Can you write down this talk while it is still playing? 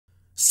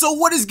So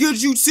what is good,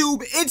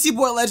 YouTube? It's your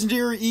boy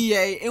Legendary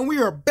EA, and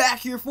we are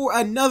back here for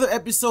another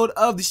episode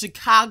of the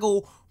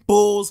Chicago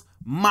Bulls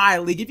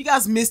Myleague. If you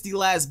guys missed the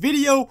last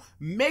video,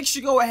 make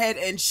sure you go ahead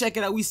and check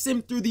it out. We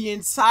simmed through the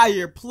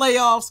entire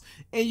playoffs,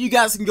 and you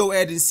guys can go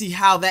ahead and see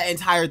how that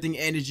entire thing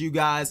ended, you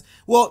guys.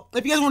 Well,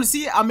 if you guys want to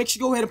see it, I'll make sure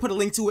you go ahead and put a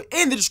link to it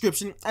in the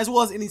description, as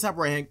well as in the top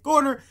right-hand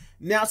corner.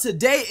 Now,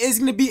 today is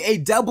going to be a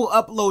double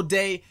upload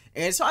day,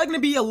 and it's probably going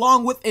to be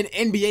along with an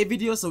NBA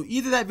video, so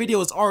either that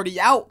video is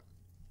already out,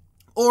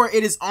 or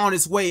it is on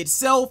its way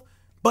itself.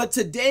 But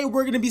today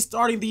we're going to be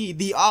starting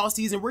the off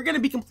season. We're going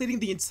to be completing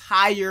the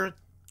entire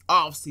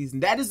off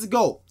season. That is the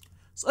goal.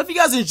 So if you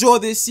guys enjoy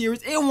this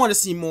series and want to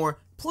see more,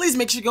 please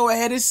make sure to go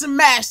ahead and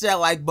smash that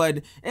like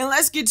button. And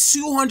let's get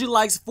 200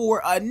 likes for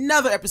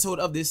another episode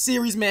of this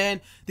series, man.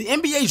 The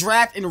NBA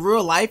draft in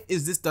real life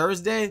is this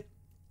Thursday.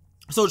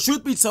 So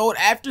truth be told,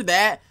 after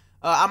that,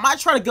 I might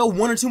try to go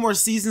 1 or 2 more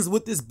seasons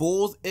with this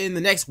Bulls in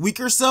the next week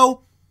or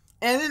so.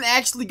 And then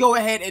actually go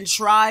ahead and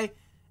try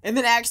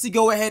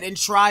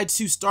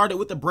to start it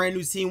with a brand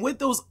new team with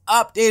those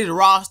updated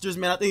rosters,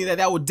 man. I think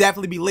that would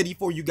definitely be litty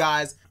for you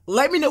guys.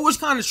 Let me know which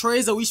kind of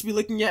trades that we should be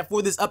looking at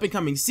for this up and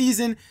coming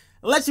season.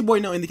 Let your boy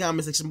know in the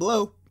comment section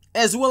below,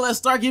 as well as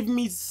start giving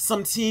me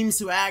some teams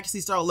to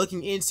actually start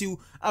looking into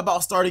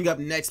about starting up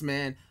next,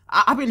 man.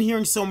 I've been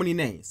hearing so many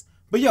names.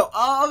 But yo,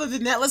 other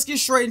than that, let's get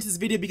straight into this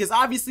video, because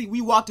obviously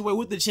we walked away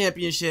with the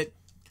championship.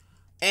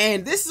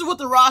 And this is what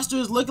the roster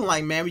is looking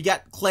like, man. We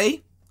got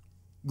Clay,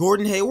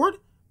 Gordon Hayward,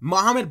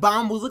 Mohamed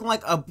Baum, who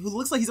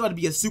looks like he's about to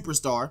be a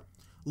superstar.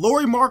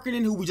 Lauri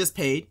Markkanen, who we just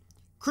paid.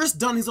 Chris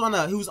Dunn,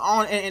 who's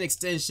on an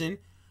extension.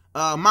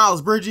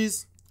 Miles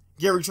Bridges,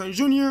 Gary Trent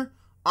Jr.,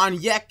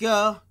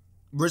 Onyeka,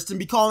 Briston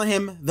be calling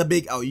him the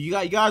Big O. You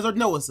guys already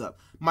know what's up.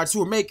 My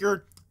tour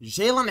maker,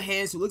 Jalen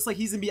Hands, who looks like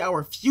he's gonna be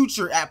our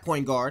future at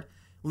point guard.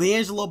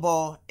 LiAngelo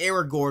Ball,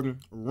 Eric Gordon,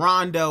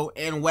 Rondo,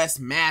 and Wes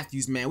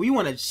Matthews, man. We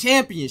won a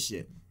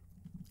championship.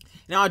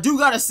 Now, I do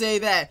gotta say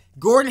that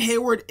Gordon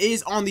Hayward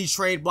is on the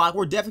trade block.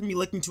 We're definitely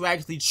looking to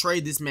actually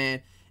trade this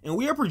man. And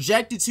we are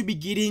projected to be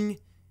getting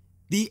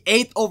the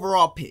 8th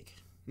overall pick.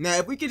 Now,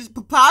 if we could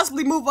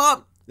possibly move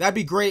up, that'd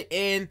be great.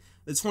 And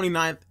the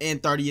 29th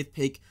and 30th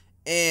pick.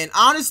 And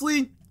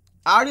honestly,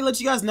 I already let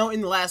you guys know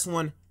in the last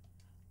one,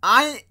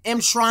 I am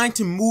trying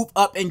to move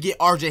up and get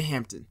RJ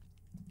Hampton.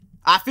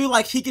 I feel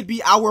like he could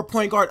be our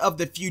point guard of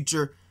the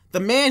future. The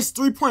man's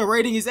 3-point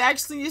rating is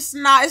actually, it's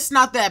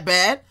not that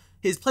bad.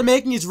 His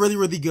playmaking is really,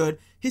 really good.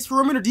 His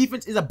perimeter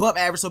defense is above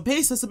average. So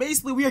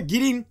basically, we are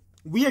getting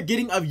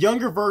a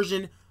younger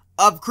version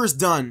of Chris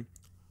Dunn,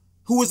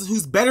 who's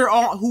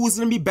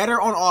gonna be better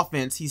on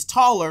offense. He's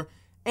taller,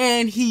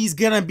 and he's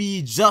gonna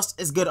be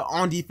just as good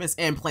on defense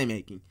and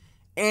playmaking.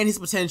 And his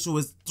potential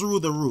is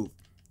through the roof.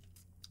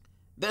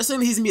 They're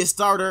saying he's gonna be a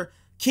starter.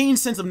 Keen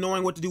sense of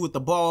knowing what to do with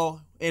the ball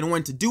and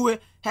when to do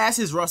it. Has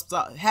his rough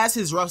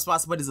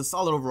spots, but is a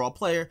solid overall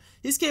player.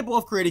 He's capable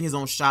of creating his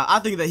own shot. I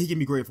think that he can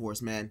be great for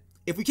us, man.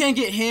 If we can't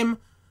get him,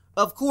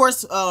 of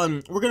course,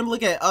 we're gonna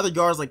look at other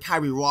guards like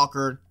Kyrie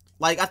Walker.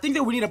 Like, I think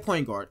that we need a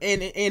point guard.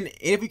 And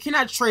if we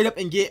cannot trade up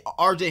and get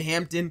RJ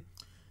Hampton,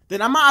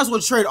 then I might as well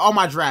trade all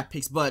my draft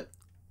picks. But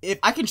if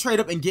I can trade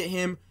up and get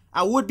him,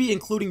 I would be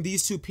including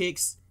these 2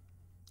 picks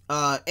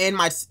and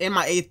my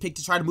 8th pick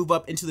to try to move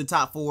up into the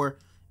top 4.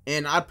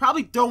 And I'd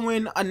probably throw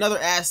in another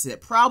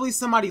asset. Probably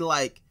somebody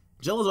like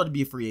Jello's about to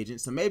be a free agent.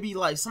 So maybe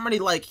like somebody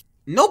like,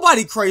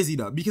 nobody crazy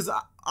though, because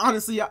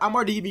honestly, I'm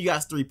already giving you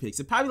guys 3 picks.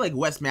 It'd probably like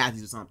Wes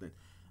Matthews or something.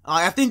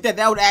 I think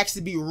that would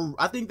actually be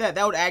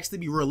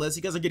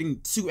realistic. You guys are getting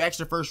 2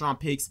 extra first-round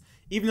picks,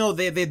 even though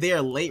they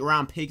are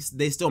late-round picks.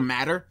 They still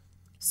matter.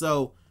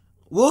 So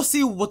we'll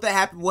see what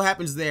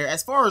happens there.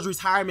 As far as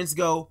retirements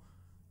go,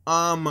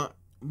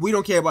 we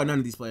don't care about none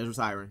of these players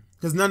retiring,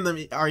 because none of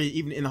them are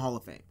even in the Hall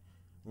of Fame.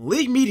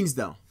 League meetings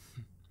though.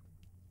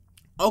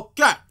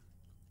 Okay.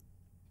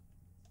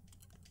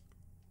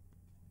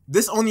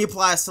 This only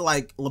applies to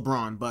like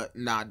LeBron, but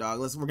nah, dog.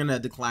 We're gonna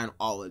decline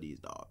all of these,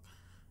 dog.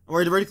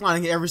 We're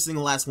declining every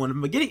single last one of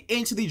them. But getting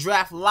into the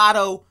draft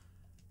lotto,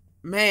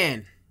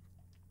 man,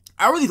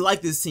 I really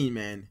like this team,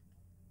 man.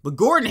 But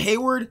Gordon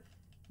Hayward,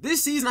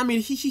 this season, I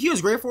mean, he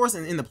was great for us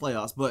in the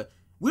playoffs, but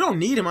we don't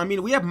need him. I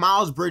mean, we have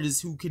Miles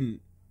Bridges, who can,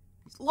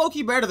 he's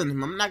low-key better than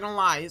him. I'm not gonna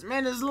lie. His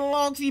man is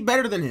low-key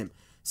better than him.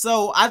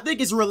 So I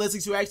think it's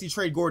realistic to actually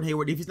trade Gordon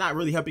Hayward if he's not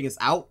really helping us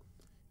out.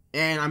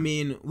 And I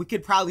mean, we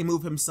could probably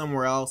move him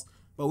somewhere else.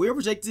 But we are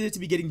projected to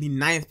be getting the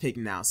 9th pick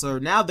now. So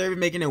now they're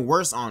making it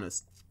worse on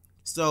us.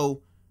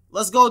 So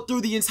let's go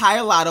through the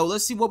entire lotto.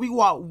 Let's see what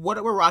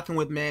we're rocking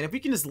with, man. If we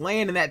can just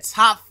land in that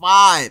top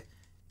 5,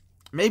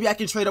 maybe I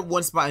can trade up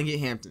 1 spot and get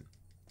Hampton.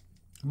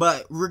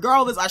 But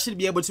regardless, I should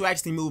be able to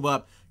actually move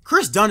up.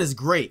 Chris Dunn is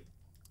great.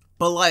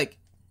 But like,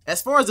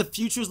 as far as the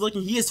future is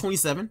looking, he is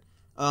 27.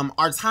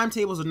 Our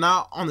timetables are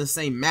not on the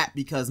same map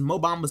because Mo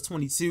Bamba's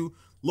 22.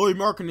 Lauri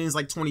Markkanen is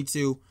like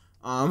 22.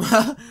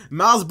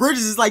 Miles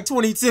Bridges is like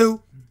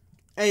 22.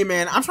 Hey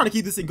man, I'm trying to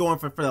keep this thing going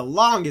for the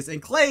longest.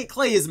 And Clay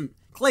is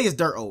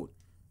dirt old.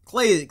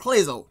 Clay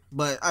is old.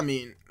 But I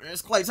mean,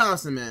 It's Klay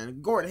Thompson,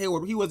 man. Gordon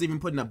Hayward, he wasn't even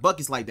putting up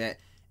buckets like that.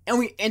 And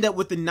we end up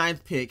with the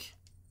 9th pick.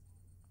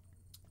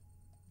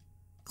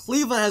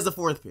 Cleveland has the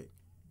 4th pick.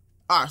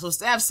 Alright, so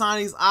staff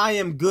signings, I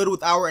am good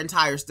with our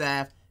entire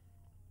staff.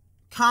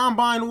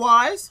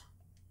 Combine-wise,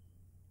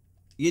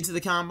 you get to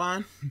the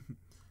combine.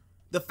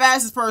 The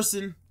fastest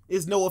person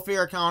is Noah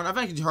Farrakhan. I've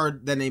actually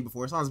heard that name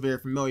before. It sounds very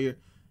familiar.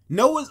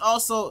 Noah's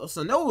also,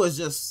 so Noah's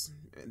just,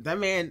 that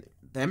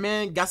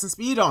man got some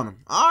speed on him.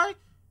 Alright.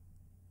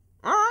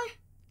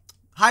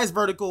 Highest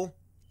vertical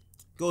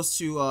goes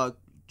to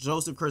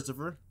Joseph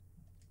Christopher.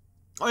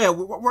 Oh yeah,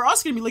 we're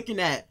also going to be looking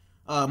at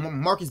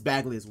Marcus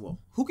Bagley as well.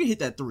 Who can hit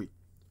that 3?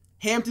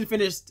 Hampton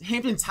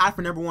tied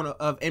for #1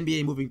 of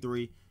NBA moving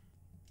 3.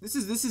 This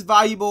is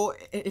valuable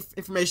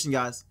information,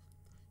 guys.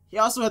 He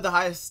also had the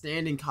highest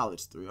standing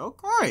college 3.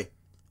 Okay.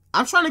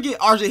 I'm trying to get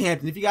RJ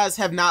Hampton. If you guys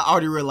have not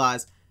already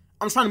realized,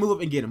 I'm trying to move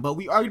up and get him. But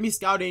we are going to be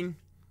scouting.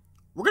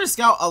 We're going to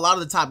scout a lot of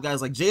the top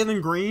guys like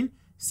Jalen Green.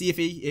 See if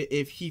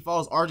he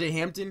follows RJ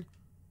Hampton.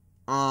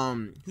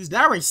 Who's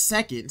now ranked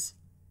 2nd.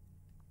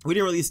 We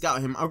didn't really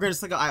scout him. We're gonna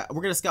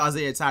scout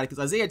Isaiah Todd because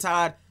Isaiah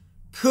Todd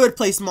could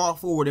play small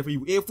forward if we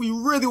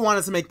really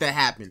wanted to make that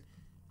happen.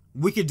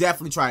 We could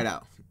definitely try it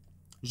out.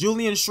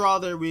 Julian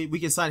Schroeder, we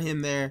can sign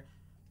him there.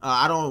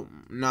 Kyrie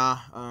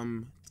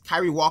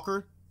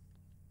Walker.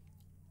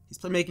 His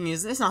playmaking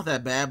it's not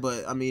that bad,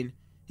 but I mean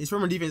his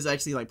perimeter defense is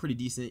actually like pretty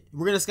decent.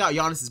 We're gonna scout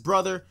Giannis's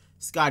brother,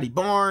 Scotty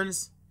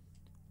Barnes.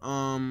 We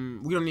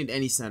don't need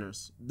any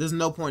centers. There's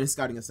no point in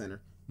scouting a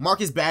center.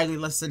 Marcus Bagley,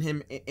 let's send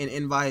him an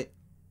invite.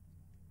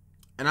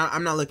 And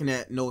I'm not looking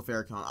at Noah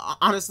Farrakhan.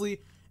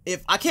 Honestly,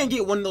 if I can't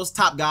get one of those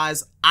top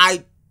guys,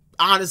 I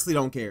honestly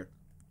don't care.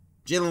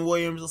 Jalen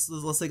Williams,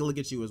 let's take a look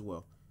at you as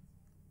well.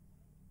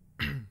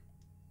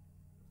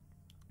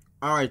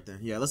 Alright then.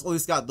 Yeah, let's only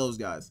scout those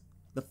guys.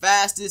 The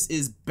fastest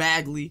is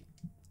Bagley.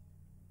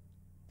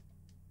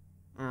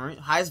 Alright.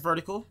 Highest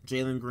vertical,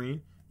 Jalen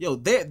Green. Yo,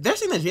 they're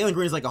saying that Jalen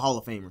Green is like a Hall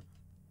of Famer.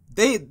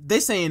 They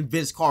saying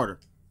Vince Carter.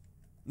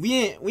 We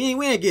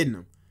ain't getting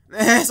him.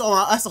 That's all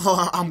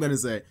I'm gonna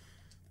say.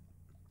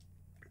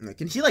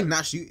 Can she like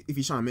not shoot if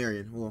he's Sean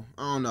Marion? Well,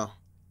 I don't know.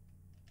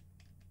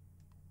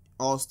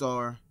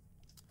 All-star,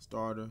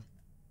 starter.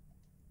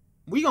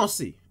 We gonna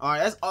see. All right,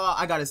 that's all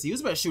I gotta see.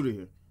 Who's the best shooter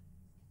here?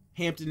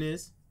 Hampton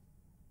is.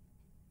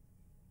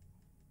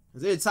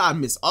 Isaiah Todd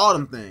missed all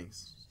them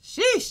things.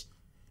 Sheesh.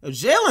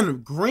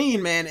 Jalen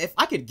Green, man. If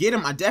I could get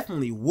him, I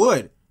definitely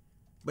would.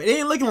 But it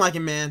ain't looking like it,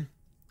 man.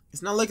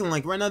 It's not looking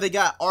like it. Right now they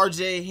got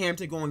RJ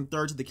Hampton going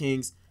 3rd to the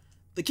Kings.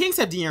 The Kings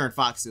have De'Aaron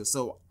Fox still,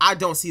 so I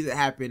don't see that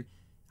happen.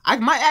 I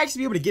might actually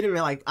be able to get him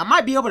like I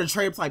might be able to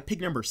trade for like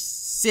pick number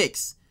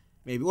 6,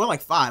 maybe, or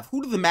like 5.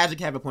 Who do the Magic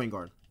have at point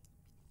guard?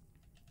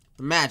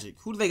 The Magic.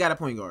 Who do they got at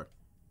point guard?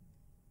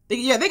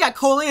 They got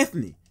Cole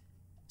Anthony.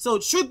 So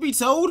truth be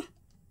told,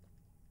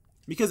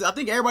 because I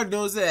think everybody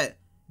knows that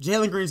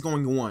Jalen Green's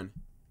going 1.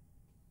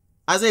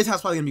 Isaiah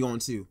Todd's probably gonna be going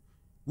 2.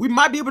 We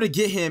might be able to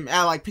get him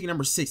at like pick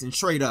number 6 and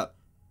trade up.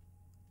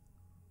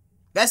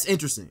 That's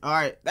interesting. All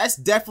right, that's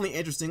definitely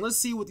interesting. Let's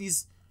see what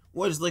it's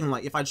looking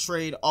like if I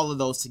trade all of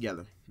those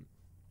together.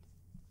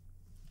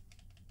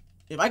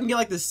 If I can get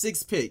like the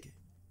 6th pick,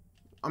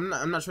 I'm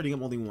not trading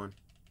up only 1.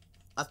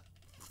 I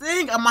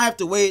think I might have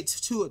to wait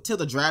till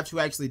the draft to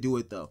actually do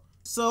it though.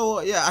 So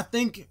yeah, I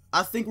think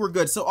we're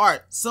good. So all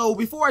right. So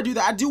before I do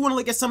that, I do want to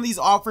look at some of these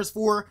offers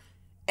for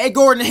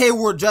Gordon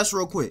Hayward just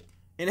real quick,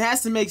 and it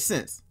has to make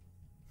sense.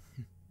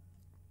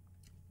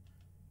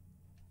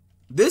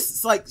 This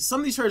is like some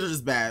of these trades are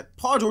just bad.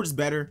 Paul George is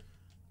better,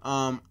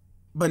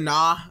 but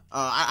nah,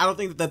 I don't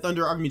think that the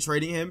Thunder are gonna be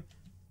trading him.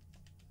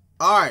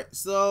 All right,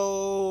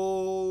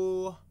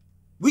 so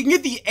we can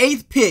get the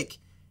 8th pick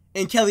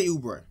in Kelly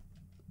Oubre.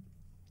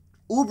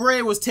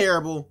 Oubre was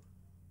terrible.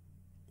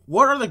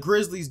 What are the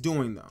Grizzlies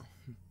doing though?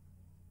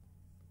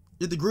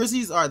 The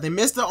Grizzlies they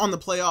missed out on the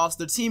playoffs.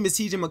 Their team is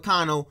TJ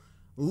McConnell,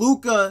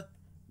 Luka.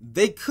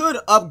 They could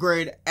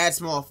upgrade at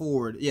small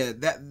forward. Yeah,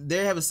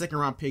 they have a 2nd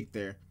round pick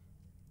there.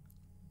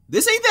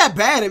 This ain't that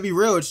bad to be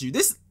real with you.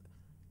 This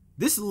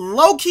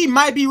low-key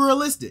might be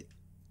realistic.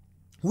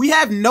 We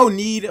have no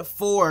need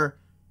for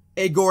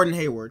a Gordon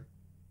Hayward,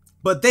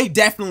 but they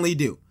definitely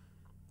do.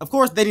 Of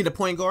course, they need a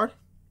point guard.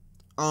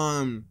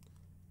 I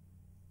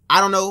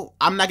don't know.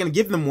 I'm not going to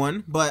give them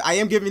one, but I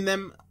am giving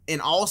them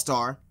an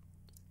all-star.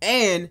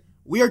 And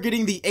we are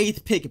getting the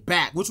 8th pick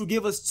back, which will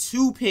give us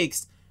 2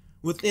 picks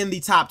within the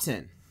top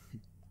 10.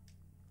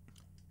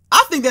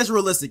 I think that's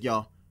realistic,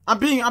 y'all. I'm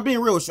being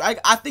real with you.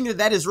 I think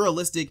that is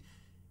realistic.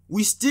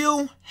 We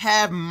still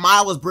have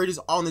Miles Bridges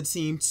on the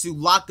team to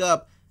lock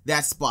up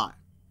that spot.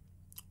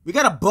 We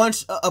got a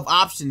bunch of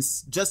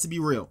options, just to be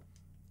real.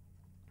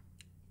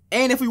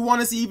 And if we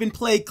want to even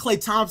play Klay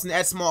Thompson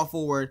at small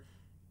forward,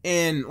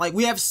 and like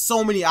we have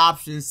so many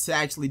options to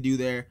actually do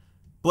there.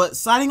 But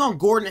signing on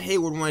Gordon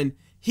Hayward when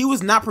he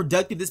was not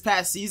productive this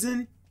past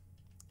season,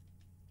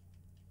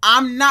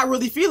 I'm not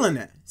really feeling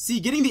that. See,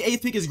 getting the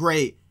 8th pick is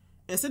great.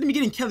 Instead of me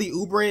getting Kelly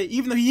Oubre,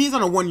 even though he is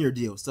on a 1-year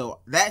deal, so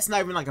that's not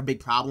even like a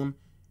big problem.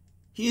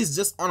 He is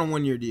just on a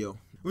 1-year deal.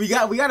 We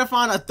got to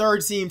find a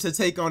third team to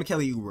take on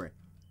Kelly Oubre.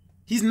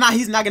 He's not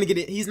gonna get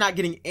it. He's not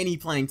getting any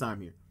playing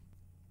time here.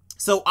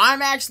 So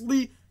I'm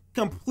actually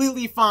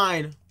completely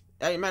fine.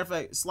 Matter of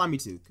fact, slide me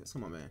too, cause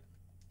come on, man.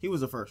 He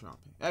was a first round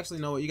pick.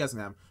 Actually, no, you guys can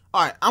have him.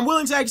 All right, I'm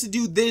willing to actually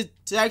do this.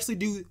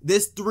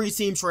 This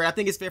 3-team trade. I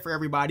think it's fair for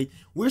everybody.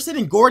 We're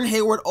sending Gordon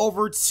Hayward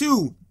over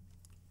to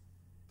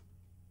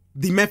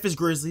the Memphis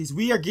Grizzlies.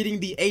 We are getting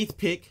the 8th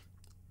pick.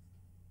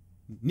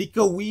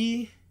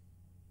 We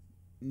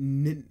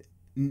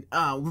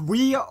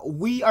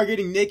are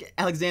getting Nick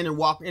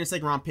Alexander-Walker in a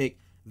 2nd round pick.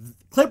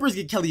 Clippers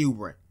get Kelly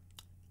Oubre.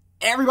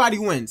 Everybody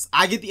wins.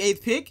 I get the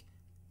 8th pick.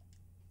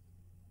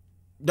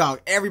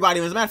 Dog, everybody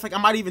wins. As a matter of fact, I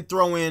might even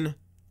throw in.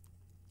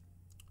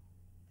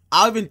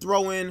 I'll even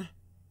throw in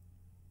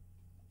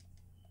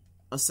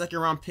a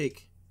 2nd round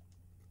pick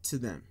to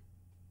them.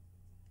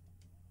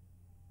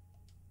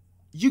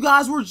 You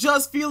guys were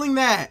just feeling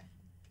that.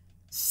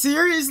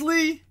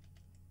 Seriously?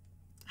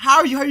 How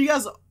are you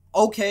guys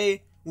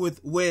okay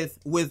with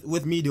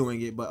me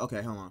doing it? But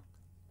okay, hold on.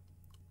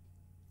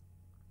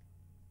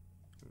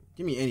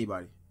 Give me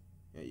anybody.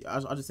 Yeah,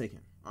 I'll just take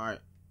him. All right.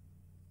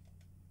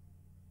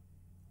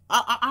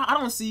 I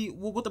don't see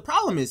what the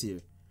problem is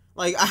here.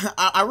 Like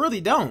I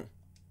really don't.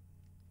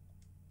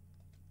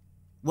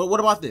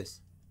 What about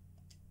this?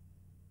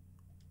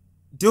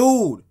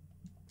 Dude.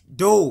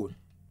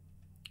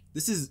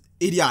 This is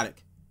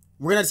idiotic.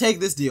 We're going to take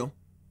this deal.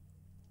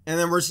 And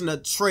then we're just going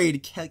to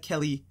trade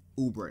Kelly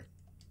Oubre.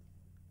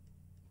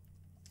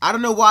 I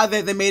don't know why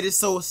they made it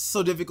so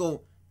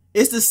difficult.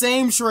 It's the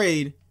same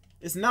trade.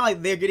 It's not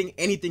like they're getting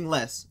anything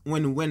less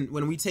when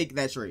we take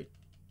that trade.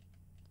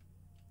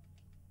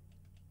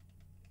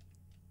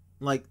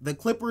 Like, the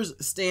Clippers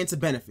stand to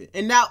benefit.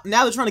 And now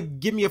they're trying to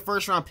give me a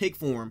 1st round pick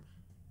for him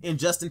in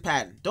Justin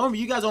Patton.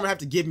 You guys don't have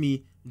to give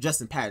me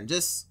Justin Patton.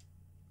 Just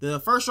the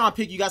 1st round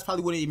pick, you guys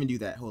probably wouldn't even do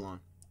that. Hold on.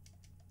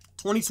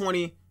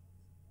 2020.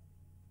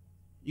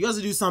 You guys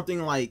would do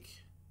something like,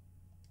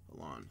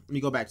 hold on. Let me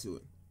go back to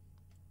it.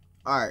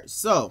 Alright,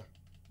 so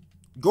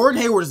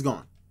Gordon Hayward is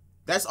gone.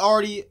 That's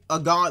already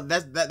gone.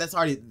 That's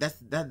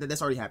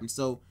already happened.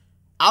 So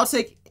I'll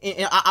take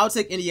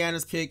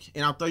Indiana's pick,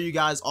 and I'll throw you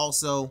guys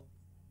also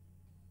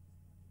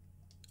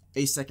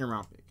a 2nd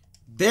round pick.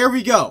 There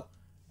we go.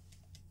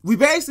 We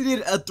basically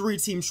did a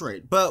 3-team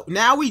trade, but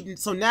now we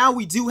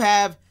do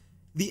have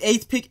the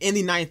 8th pick and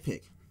the 9th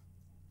pick.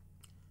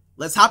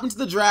 Let's hop into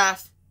the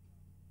draft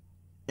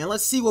and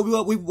let's see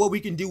what we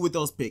can do with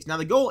those picks. Now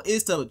the goal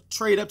is to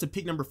trade up to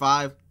pick number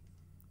 5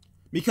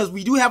 because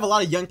we do have a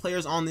lot of young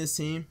players on this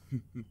team.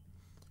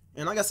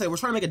 And like I said, we're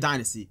trying to make a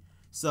dynasty.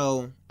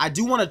 So I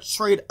do want to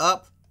trade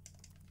up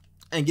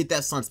and get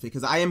that Suns pick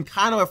because I am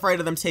kind of afraid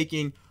of them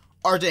taking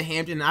RJ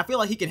Hampton, and I feel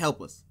like he can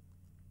help us.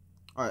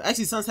 All right,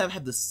 actually, Suns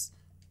have this.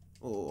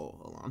 Oh,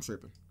 hold on, I'm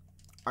tripping.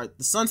 All right,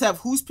 the Suns have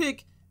whose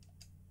pick?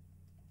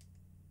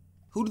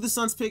 Who did the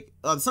Suns pick?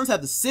 The Suns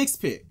have the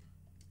 6th pick.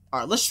 All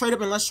right, let's trade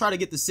up and let's try to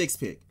get the 6th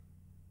pick.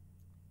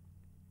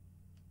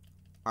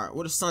 All right,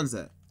 what are the Suns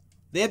at?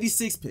 They have the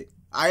 6th pick.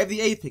 I have the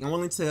 8th pick. I'm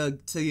willing to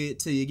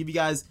give you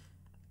guys.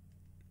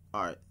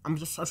 All right, I'm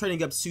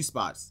trading up 2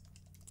 spots.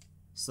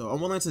 So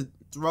I'm willing to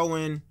throw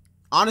in.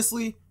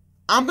 Honestly,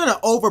 I'm gonna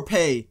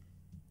overpay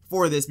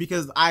for this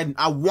because I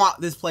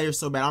want this player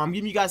so bad. I'm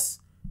giving you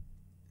guys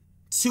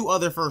 2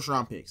 other 1st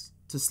round picks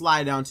to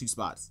slide down 2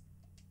 spots.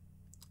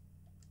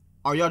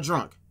 Are y'all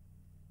drunk?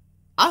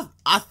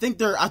 I think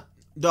they're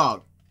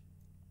dog.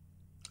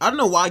 I don't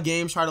know why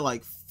games try to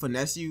like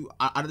finesse you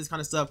out of this kind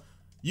of stuff.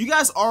 You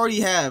guys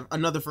already have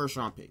another 1st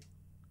round pick.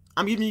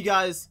 I'm giving you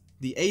guys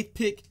the 8th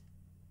pick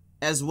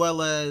as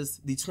well as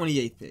the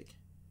 28th pick.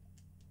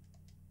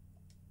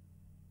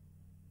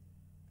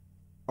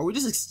 Are we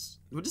just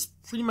we're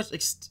just pretty much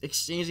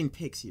exchanging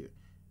picks here?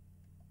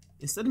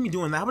 Instead of me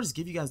doing that, I would just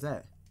give you guys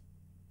that.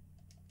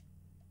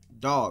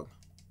 Dog.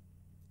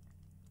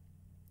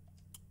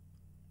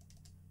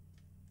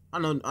 I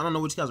don't know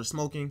what you guys are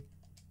smoking.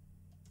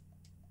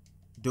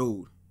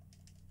 Dude.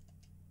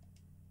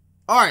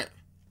 Alright.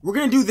 We're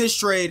going to do this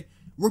trade.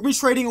 We're going to be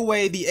trading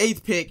away the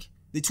 8th pick,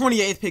 the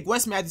 28th pick,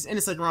 Wes Matthews, and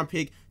the 2nd round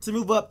pick to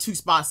move up 2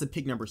 spots to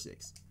pick number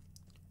 6.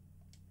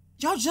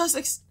 Y'all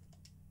just...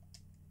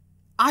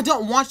 I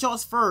don't want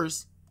y'all's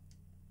first.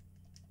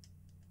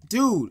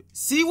 Dude,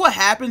 see what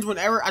happens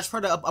whenever I try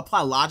to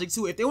apply logic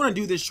to it? If they want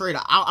to do this trade,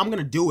 I'm going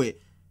to do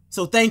it.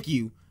 So thank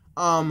you.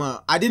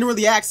 I didn't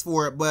really ask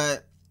for it,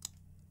 but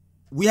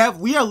we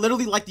are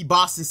literally like the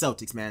Boston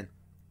Celtics, man.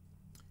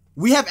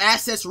 We have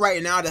assets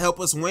right now to help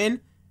us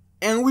win,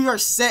 and we are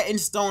set in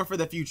stone for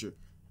the future.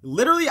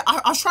 Literally,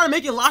 I was trying to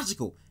make it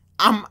logical.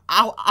 I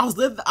was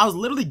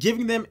literally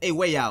giving them a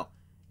way out,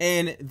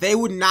 and they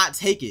would not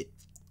take it.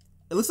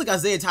 It looks like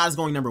Isaiah Todd is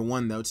going number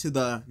 1, though, to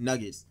the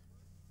Nuggets.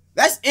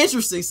 That's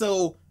interesting.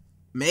 So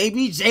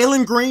maybe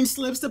Jalen Green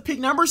slips to pick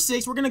number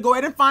 6. We're going to go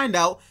ahead and find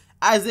out.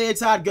 Isaiah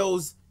Todd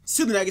goes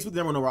to the Nuggets with the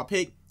number 1 overall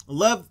pick.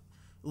 Love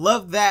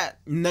that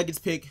Nuggets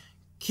pick.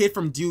 Kid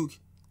from Duke.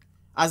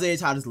 Isaiah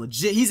Todd is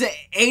legit. He's at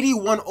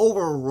 81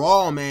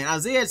 overall, man.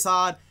 Isaiah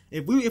Todd,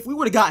 if we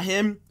would have got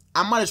him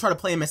I might have tried to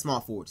play him at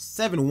small forward.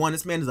 7'1",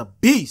 this man is a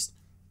beast.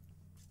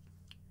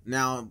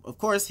 Now, of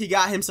course, he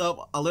got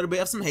himself a little bit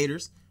of some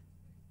haters.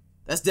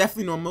 That's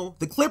definitely normal.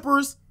 The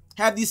Clippers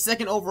have the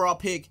 2nd overall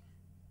pick,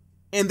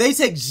 and they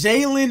take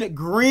Jalen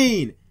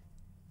Green.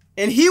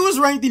 And he was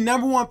ranked the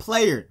 #1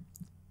 player.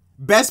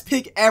 Best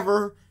pick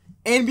ever.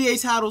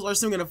 NBA titles are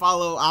soon going to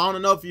follow. I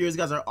don't know if you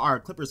guys are a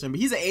Clippers fan, but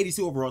he's an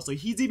 82 overall, so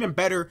he's even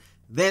better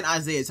than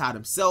Isaiah Todd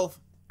himself.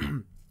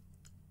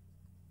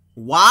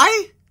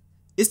 Why?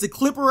 It's the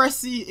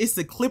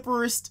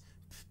Clipperest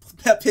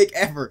pick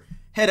ever.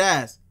 Head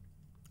ass.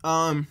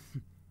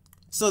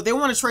 So they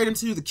want to trade him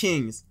to the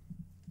Kings.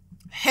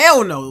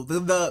 Hell no.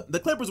 The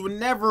Clippers would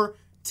never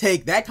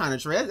take that kind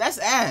of trade. That's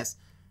ass.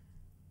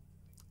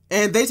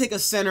 And they take a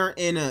center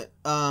in a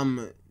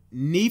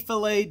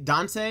Nifale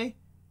Dante.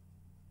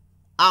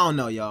 I don't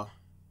know, y'all.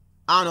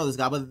 I don't know this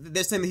guy, but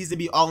they're saying that he's going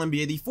to be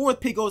All-NBA. The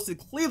 4th pick goes to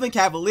the Cleveland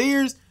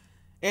Cavaliers.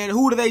 And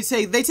who do they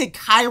take? They take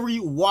Kyrie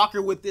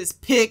Walker with this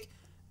pick.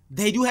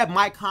 They do have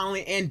Mike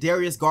Conley and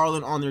Darius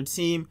Garland on their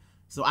team.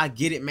 So I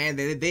get it, man.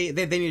 They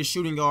need a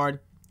shooting guard.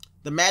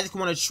 The Magic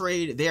want to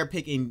trade their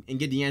pick and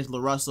get D'Angelo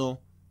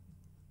Russell.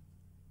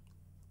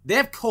 They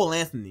have Cole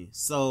Anthony.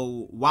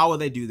 So why would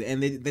they do that?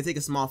 And they take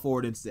a small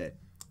forward instead.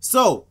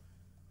 So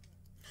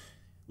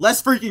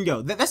let's freaking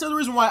go. That's another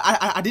reason why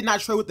I did not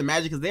trade with the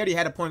Magic, because they already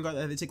had a point guard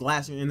that they took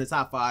last year in the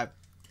top 5.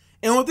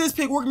 And with this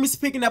pick, we're going to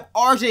be picking up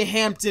RJ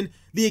Hampton,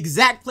 the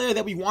exact player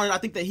that we wanted. I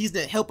think that he's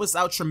going to help us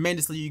out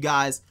tremendously, you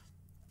guys.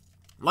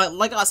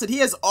 Like I said, he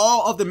has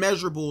all of the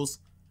measurables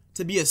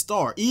to be a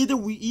star. Either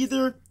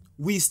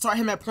we start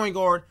him at point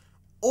guard,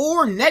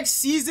 or next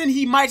season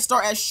he might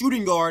start at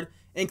shooting guard,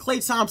 and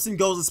Klay Thompson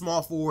goes to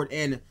small forward,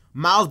 and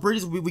Miles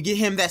Bridges, we get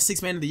him that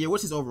 6th man of the year.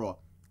 What's his overall?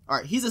 All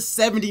right, he's a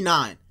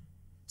 79.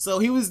 So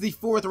he was the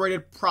 4th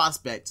rated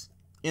prospect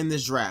in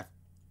this draft.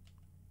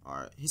 All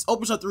right, his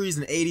open shot 3 is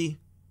an 80.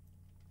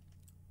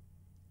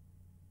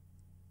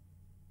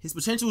 His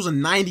potential is a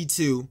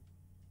 92.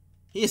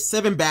 He has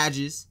 7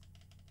 badges.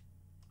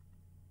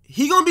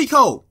 He gonna be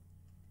cold.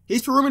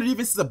 His perimeter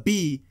defense is a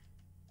B.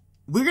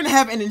 We're gonna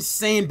have an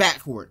insane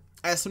backcourt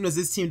as soon as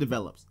this team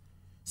develops.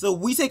 So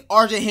we take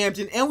RJ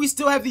Hampton, and we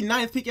still have the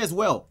 9th pick as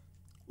well.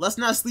 Let's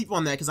not sleep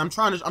on that, because I'm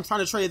trying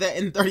to trade that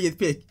in the 30th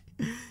pick.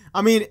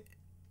 I mean,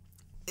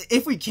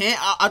 if we can't,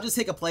 I'll just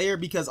take a player,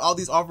 because all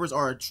these offers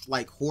are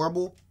like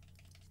horrible.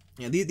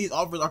 Yeah, these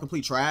offers are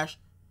complete trash.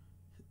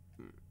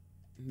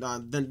 No,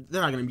 they're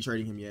not gonna be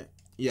trading him yet.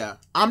 Yeah,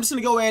 I'm just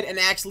gonna go ahead and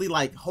actually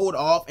like hold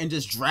off and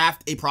just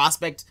draft a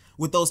prospect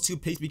with those 2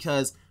 picks,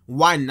 because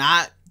why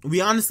not? We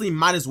honestly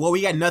might as well.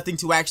 We got nothing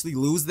to actually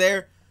lose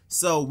there,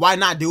 so why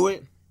not do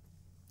it?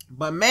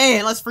 But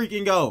man, let's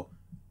freaking go.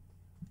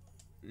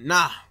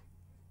 Nah,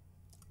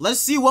 let's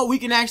see what we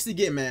can actually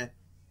get, man.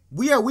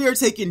 We are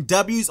taking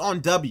W's on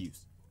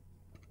W's.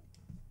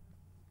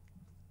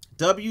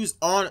 W's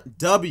on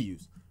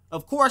W's.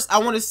 Of course, I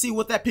want to see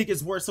what that pick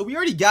is worth. So we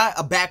already got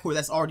a backcourt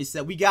that's already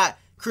set. We got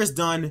Chris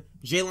Dunn,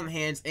 Jalen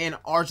Hands, and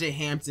RJ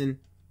Hampton.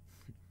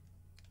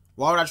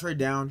 Why would I trade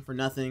down for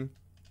nothing?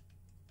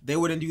 They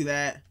wouldn't do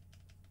that.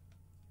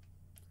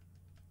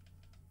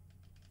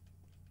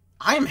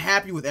 I am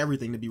happy with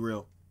everything, to be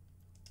real.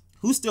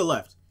 Who's still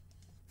left?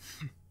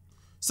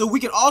 So we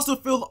can also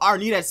fill our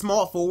need at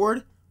small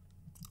forward.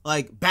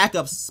 Like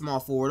backup small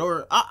forward.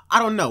 Or I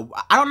don't know.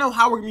 I don't know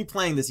how we're going to be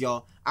playing this,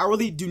 y'all. I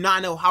really do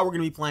not know how we're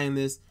going to be playing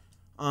this.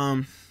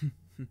 But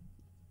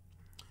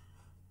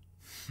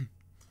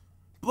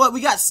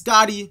we got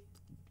Scotty.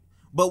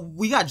 But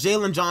we got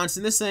Jalen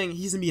Johnson. This saying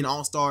he's going to be an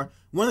all-star.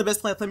 One of the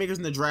best playmakers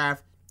in the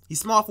draft. He's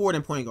small forward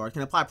and point guard.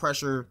 Can apply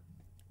pressure.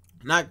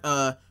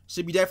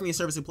 Should be definitely a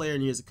serviceable player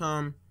in years to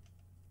come.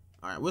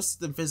 Alright, what's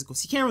the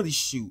physicals? He can't really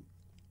shoot.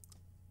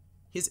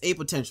 His A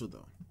potential,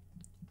 though.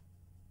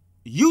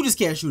 You just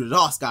can't shoot at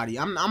all, Scotty.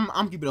 I'm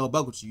keeping a whole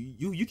buck with you.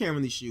 You can't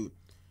really shoot.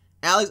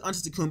 Alex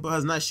Antetokounmpo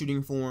has nice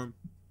shooting form.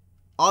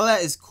 All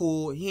that is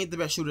cool. He ain't the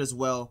best shooter as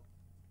well.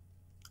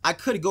 I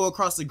could go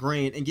across the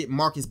grain and get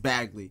Marcus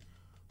Bagley,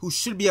 who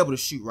should be able to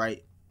shoot,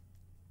 right?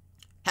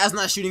 Has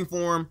nice shooting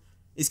form.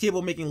 Is capable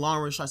of making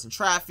long-range shots in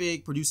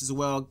traffic. Produces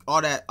well.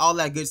 All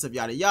that good stuff,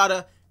 yada,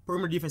 yada.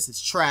 Perimeter defense is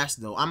trash,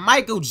 though. I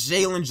might go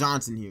Jalen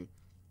Johnson here.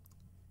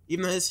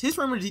 Even though his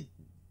perimeter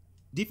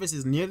defense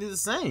is nearly the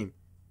same.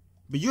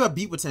 But you have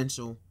B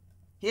potential.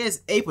 He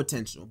has A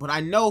potential. But I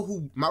know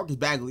who Marcus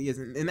Bagley is.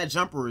 And that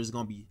jumper is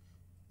going to be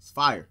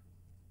fire.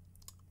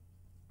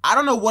 I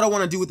don't know what I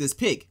want to do with this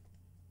pick.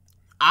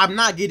 I'm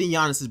not getting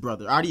Giannis's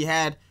brother. I already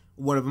had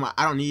one of them.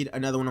 I don't need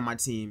another one on my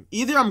team.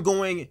 Either I'm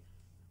going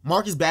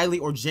Marcus Bagley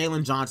or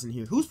Jalen Johnson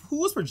here. Who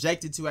was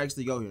projected to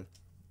actually go here?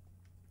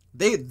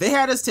 They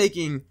had us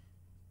taking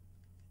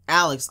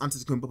Alex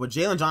Antetokounmpo, but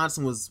Jalen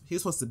Johnson was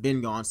supposed to have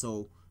been gone.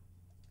 So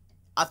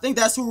I think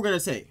that's who we're gonna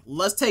take.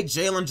 Let's take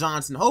Jalen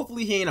Johnson.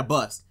 Hopefully he ain't a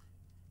bust.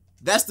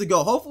 That's the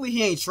goal. Hopefully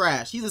he ain't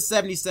trash. He's a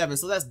 77,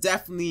 so that's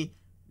definitely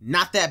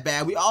not that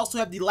bad. We also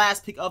have the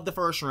last pick of the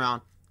first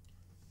round.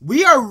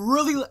 We are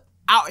really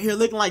out here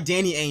looking like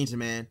Danny Ainge,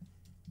 man.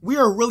 We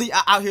are really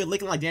out here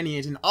looking like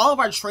Danny Ainge, and all of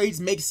our trades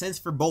make sense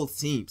for both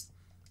teams.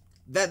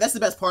 That's the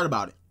best part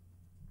about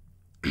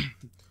it.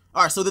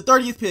 All right, so the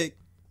 30th pick.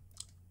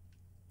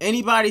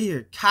 Anybody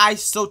here? Kai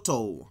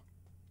Soto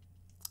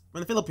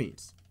from the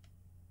Philippines.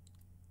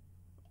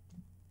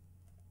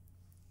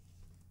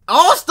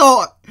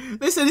 All-star.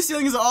 They said his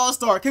ceiling is an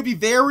all-star. Could be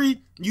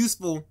very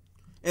useful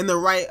in the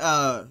right.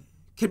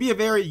 Could be a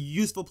very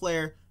useful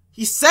player.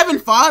 He's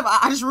 7'5".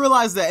 I just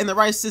realized that in the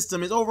right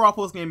system, his overall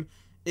post game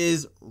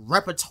is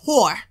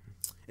repertoire.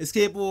 Is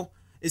capable.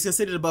 Is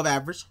considered above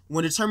average.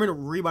 When determined,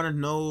 rebounder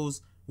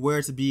knows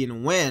where to be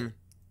and when.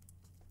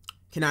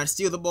 Cannot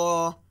steal the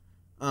ball.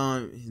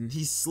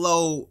 He's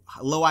slow,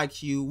 low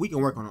IQ. We can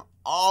work on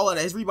all of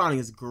that. His rebounding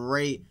is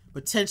great.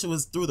 Potential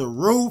is through the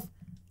roof.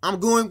 I'm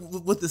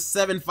going with the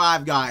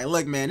 7'5" guy.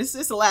 Look, man, this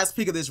is the last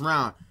pick of this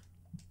round.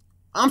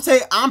 I'm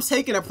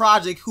taking a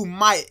project who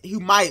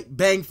might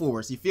bang for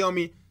us. You feel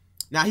me?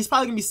 Now he's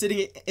probably gonna be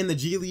sitting in the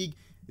G League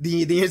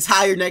the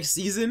entire next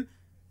season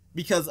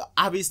because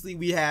obviously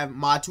we have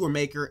Mod Tour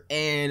Maker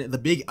and the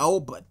Big O.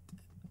 But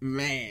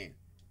man,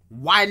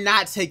 why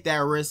not take that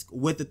risk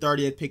with the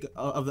 30th pick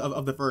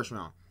of the first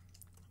round?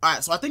 All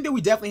right, so I think that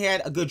we definitely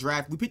had a good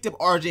draft. We picked up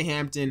RJ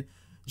Hampton,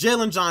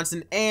 Jalen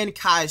Johnson, and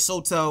Kai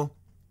Soto.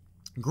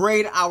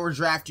 Grade our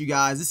draft, you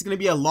guys. This is going to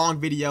be a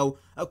long video.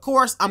 Of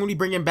course, I'm going to be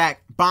bringing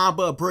back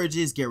Bamba,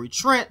 Bridges, Gary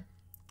Trent,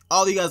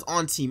 all you guys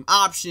on team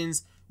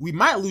options. We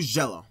might lose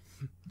Jello.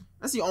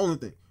 That's the only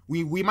thing.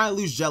 We might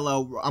lose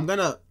Jello. I'm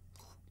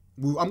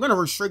gonna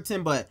restrict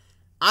him, but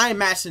I ain't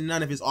matching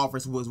none of his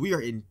offers. We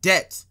are in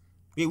debt.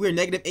 We're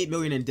negative $8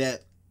 million in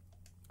debt.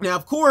 Now,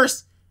 of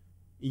course,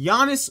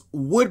 Giannis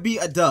would be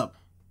a dub,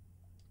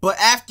 but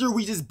after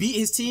we just beat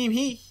his team,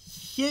 he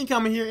ain't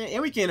coming here,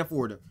 and we can't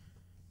afford him.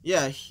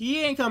 Yeah,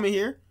 he ain't coming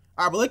here.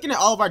 All right, but looking at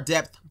all of our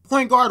depth,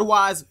 point guard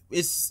wise,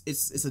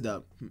 it's a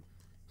dub.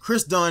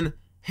 Chris Dunn,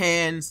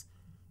 Hands,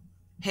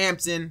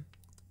 Hampton,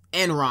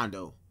 and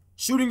Rondo.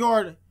 Shooting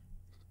guard,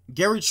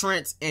 Gary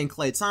Trent and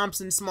Klay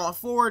Thompson. Small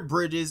forward,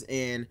 Bridges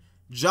and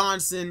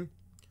Johnson.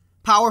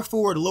 Power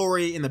forward,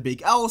 Laurie in the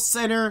Big L.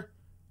 Center,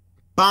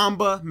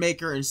 Bamba,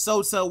 Maker, and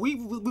Soto. We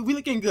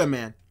looking good,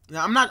 man.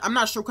 Now I'm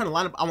not sure what kind of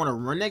lineup I want to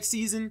run next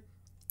season.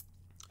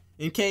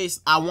 In case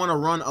I want to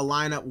run a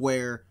lineup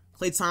where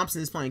Klay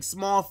Thompson is playing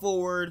small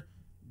forward,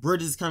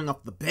 Bridges is coming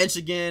off the bench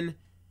again,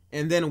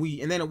 and then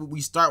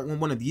we start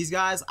one of these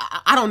guys.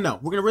 I don't know.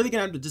 We're really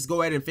gonna have to just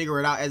go ahead and figure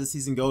it out as the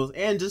season goes,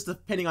 and just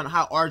depending on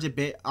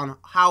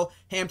how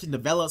Hampton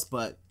develops.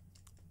 But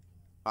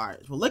all right,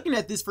 so looking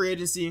at this free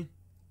agency,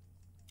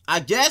 I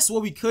guess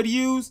what we could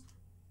use,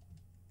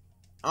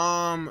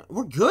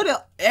 we're good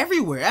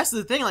everywhere. That's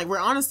the thing. Like, we're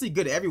honestly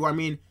good everywhere. I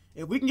mean,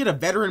 if we can get a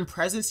veteran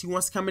presence who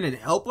wants to come in and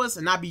help us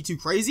and not be too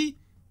crazy,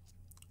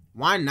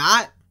 why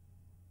not?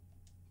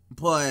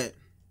 But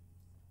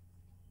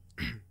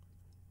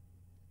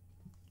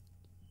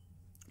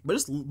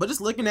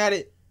just looking at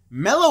it,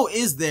 Melo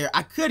is there.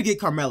 I could get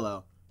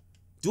Carmelo.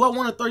 Do I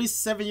want a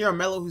 37-year-old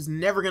Melo who's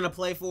never gonna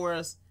play for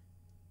us?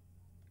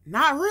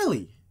 Not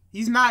really.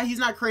 He's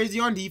not crazy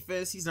on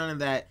defense. He's none of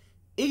that.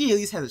 Iggy at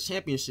least has a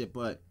championship,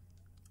 but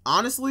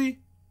honestly,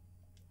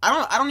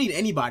 I don't need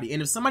anybody.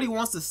 And if somebody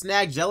wants to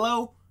snag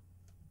Jello,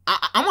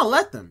 I'm gonna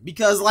let them,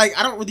 because like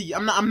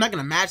I'm not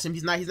gonna match him.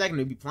 He's not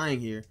gonna be playing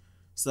here.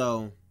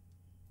 So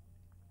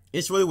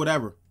it's really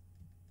whatever.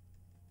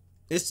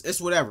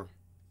 It's whatever.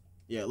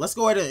 Yeah, let's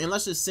go ahead and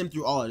let's just sim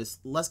through all of this.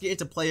 Let's get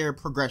into player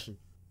progression.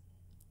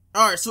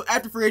 All right, so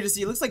after free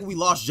agency, it looks like we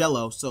lost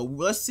Jello. So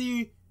let's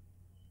see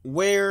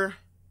where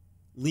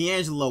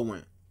LiAngelo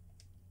went.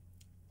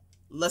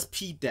 Let's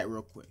peep that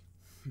real quick.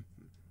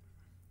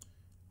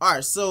 All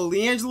right, so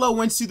LiAngelo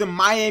went to the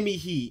Miami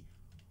Heat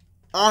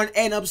on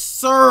an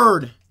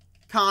absurd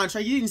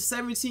contract. He's getting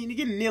 17, he's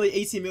getting nearly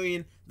 18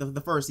 million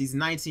the first season,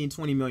 19,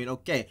 20 million.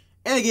 Okay.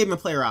 And they gave him a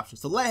player option.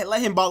 So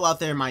let him ball out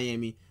there in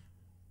Miami.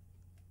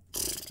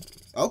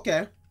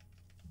 Okay.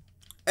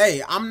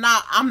 Hey, I'm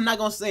not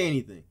gonna say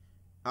anything.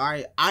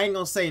 Alright. I ain't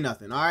gonna say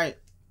nothing. Alright.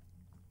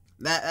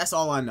 That's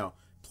all I know.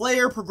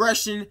 Player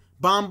progression,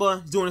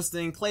 Bamba doing his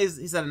thing.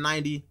 He's at a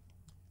 90.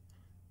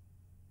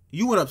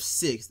 You went up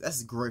 6.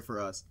 That's great for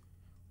us.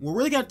 We're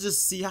really gonna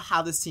just see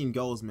how this team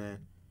goes, man.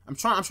 I'm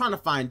trying to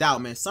find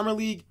out, man. Summer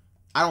League,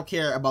 I don't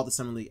care about the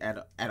Summer League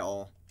at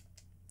all.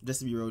 Just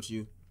to be real with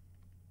you.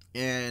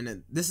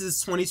 And this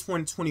is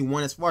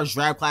 2020-21 as far as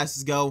draft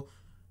classes go.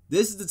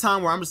 This is the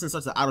time where I'm just gonna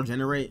start to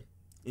auto-generate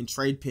and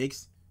trade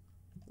picks.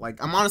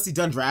 Like, I'm honestly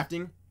done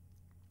drafting.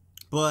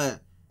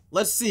 But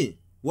let's see.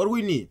 What do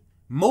we need?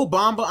 Mo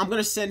Bamba, I'm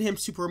gonna send him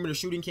to perimeter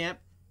shooting camp.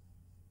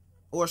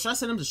 Or should I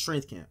send him to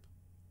strength camp?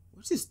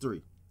 What's his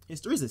 3?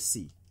 His 3 is a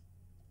C.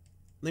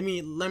 Let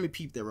me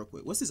peep that real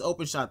quick. What's his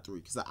open shot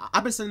 3? Because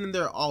I've been sending him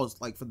there all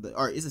like for the.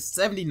 Alright, it's a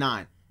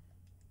 79.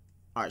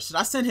 Alright, should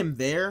I send him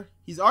there?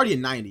 He's already a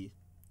 90.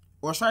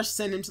 Or should I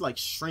send him to like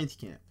strength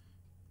camp?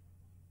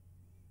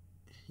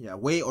 Yeah,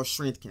 weight or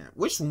strength camp.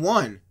 Which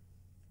one?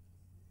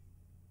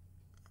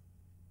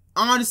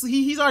 Honestly,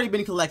 he's already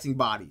been collecting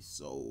bodies,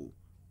 so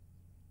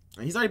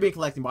he's already been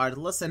collecting bodies.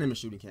 Let's send him to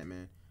shooting camp,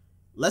 man.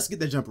 Let's get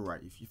the jumper right.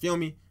 You feel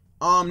me?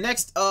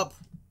 Next up,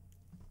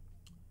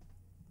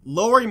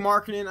 Lowry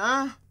marketing,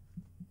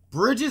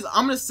 Bridges,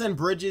 I'm going to send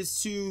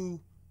Bridges to...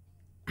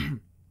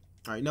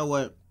 Alright, you know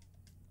what?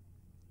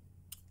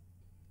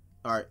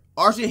 Alright,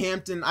 RJ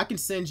Hampton, I can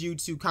send you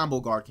to combo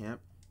guard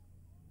camp.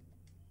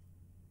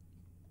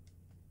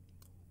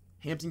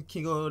 Hampton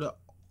can go to...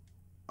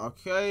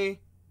 Okay.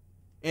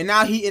 And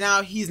now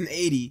he's an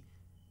 80.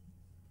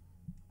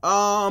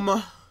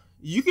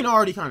 You can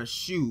already kind of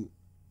shoot.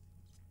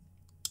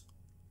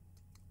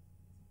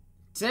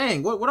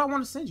 Dang, what I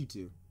want to send you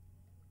to?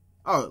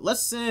 Oh,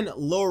 let's send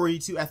Lowry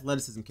to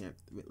athleticism camp.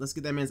 Let's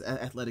get that man's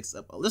athletics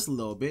up just a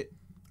little bit.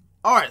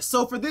 All right,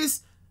 so for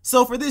this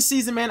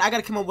season, man, I got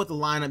to come up with a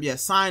lineup. Yeah,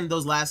 sign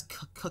those last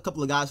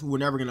couple of guys who were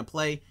never going to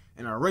play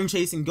and are ring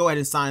chasing. Go ahead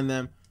and sign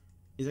them.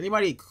 Is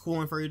anybody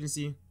cool in free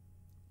agency?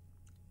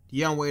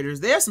 Young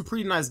waiters. They have some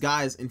pretty nice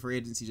guys in free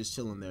agency just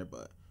chilling there,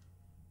 but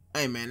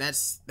hey, man,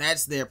 that's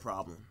their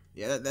problem.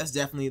 Yeah, that's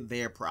definitely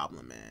their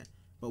problem, man.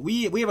 But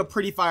we have a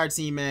pretty fire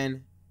team,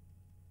 man.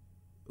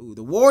 Ooh,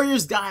 the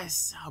Warriors,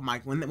 guys. Oh my,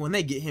 when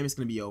they get him, it's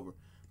gonna be over.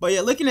 But yeah,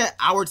 looking at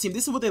our team,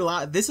 this is what they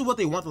want the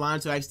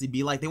lineup to actually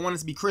be like. They want it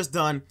to be Chris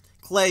Dunn,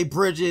 Clay,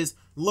 Bridges,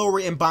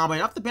 Lowry, and Bamba.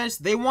 And off the bench,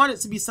 they want it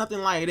to be something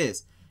like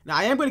this. Now,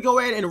 I am gonna go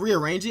ahead and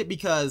rearrange it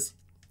because,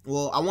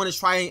 well, I want to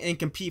try and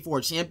compete for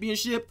a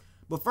championship.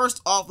 But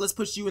first off, let's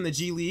put you in the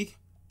G League.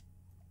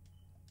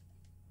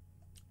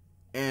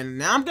 And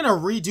now I'm gonna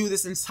redo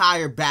this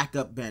entire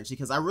backup bench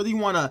because I really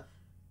want to.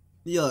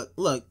 Yeah,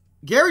 look.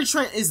 Gary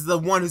Trent is the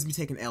one who's be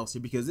taking L's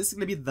here because this is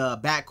gonna be the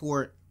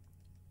backcourt,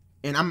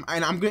 and I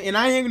am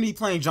gonna be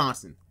playing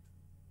Johnson.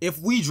 If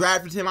we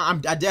drafted him, I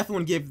definitely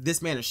want to give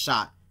this man a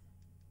shot,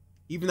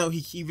 even though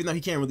he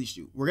can't really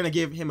shoot. We're gonna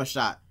give him a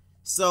shot.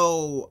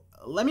 So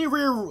let me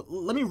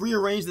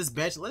rearrange this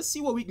bench. Let's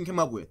see what we can come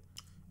up with.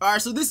 All right,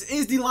 so this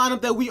is the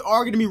lineup that we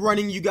are gonna be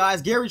running, you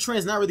guys. Gary Trent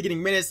is not really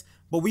getting minutes,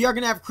 but we are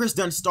gonna have Chris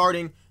Dunn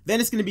starting. Then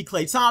it's gonna be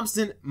Klay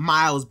Thompson,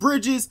 Miles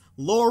Bridges,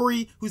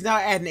 Lowry, who's now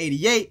at an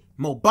 88.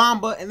 Mo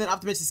Bamba, and then off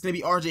the bench it's going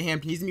to be RJ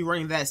Hampton. He's going to be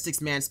running that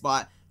 6-man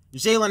spot.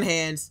 Jalen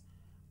Hands,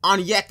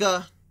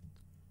 Onyeka,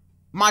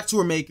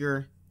 Matur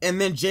Maker, and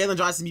then Jalen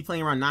Johnson be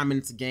playing around 9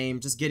 minutes a game,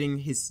 just getting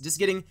his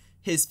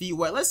feet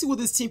wet. Let's see what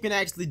this team can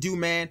actually do,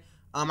 man.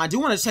 I do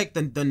want to check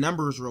the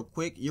numbers real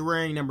quick. You're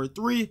wearing number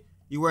 3.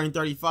 You're wearing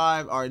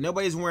 35. All right,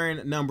 nobody's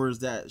wearing numbers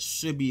that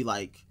should be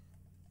like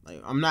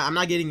I'm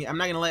not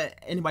gonna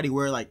let anybody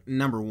wear like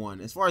number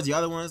 1. As far as the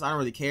other ones, I don't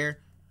really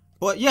care.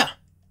 But yeah.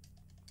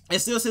 It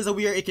still says that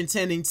we are a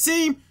contending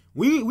team.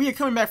 We are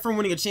coming back from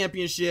winning a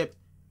championship.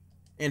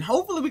 And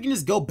hopefully we can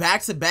just go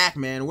back to back,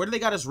 man. Where do they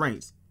got us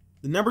ranked?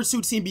 The number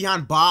 2 team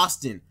behind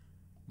Boston.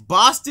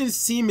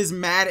 Boston's team is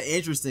mad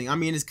interesting. I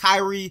mean, it's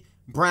Kyrie,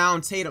 Brown,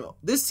 Tatum.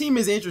 This team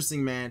is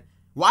interesting, man.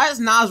 Why is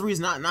Naz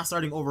Reid not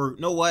starting over?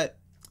 You know what?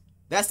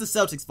 That's the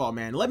Celtics' fault,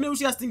 man. Let me know what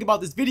you guys think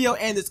about this video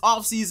and this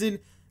offseason.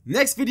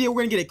 Next video,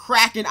 we're going to get it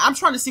cracking. I'm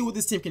trying to see what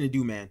this team can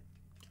do, man.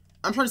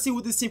 I'm trying to see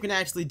what this team can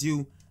actually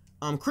do.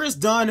 Chris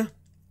Dunn.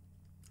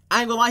 I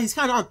ain't gonna lie, he's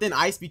kind of on thin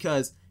ice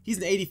because he's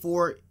an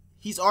 84.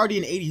 He's already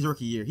an 80s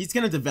rookie year. He's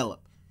going to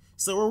develop.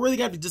 So we're really going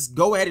to have to just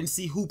go ahead and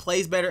see who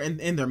plays better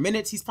in their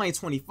minutes. He's playing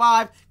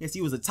 25. Yes, he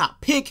was a top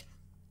pick.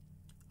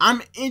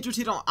 I'm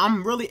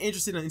really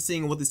interested in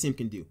seeing what this team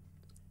can do.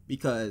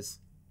 Because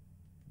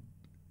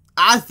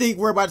I think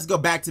we're about to go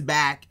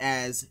back-to-back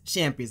as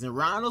champions. And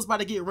Rondo's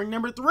about to get ring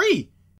number 3.